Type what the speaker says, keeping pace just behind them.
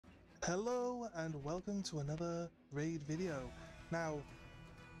Hello and welcome to another raid video. Now,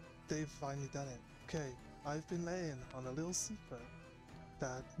 they've finally done it. Okay, I've been laying on a little secret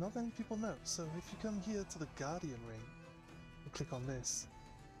that not many people know. So if you come here to the Guardian ring and click on this,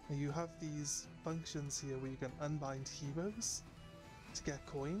 and you have these functions here where you can unbind heroes to get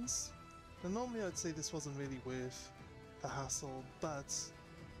coins. Now normally I'd say this wasn't really worth the hassle, but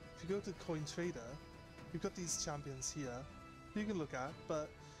if you go to Coin Trader, you've got these champions here you can look at, but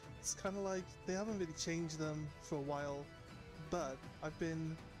it's kind of like they haven't really changed them for a while. But I've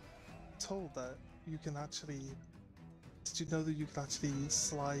been told that you can actually, did you know that you can actually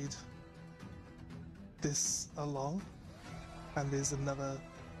slide this along? And there's another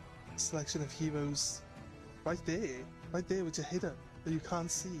selection of heroes right there which are hidden that you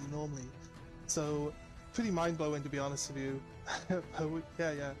can't see normally. So pretty mind-blowing, to be honest with you.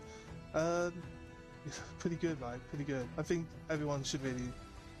 yeah. Pretty good, right? Pretty good. I think everyone should really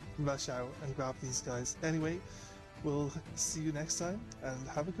rush out and grab these guys. Anyway, we'll see you next time and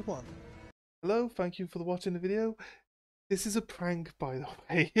have a good one. Hello, thank you for watching the video. This is a prank, by the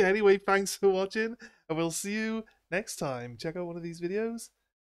way. Anyway, thanks for watching, and we'll see you next time. Check out one of these videos.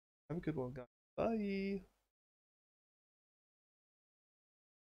 Have a good one, guys. Bye.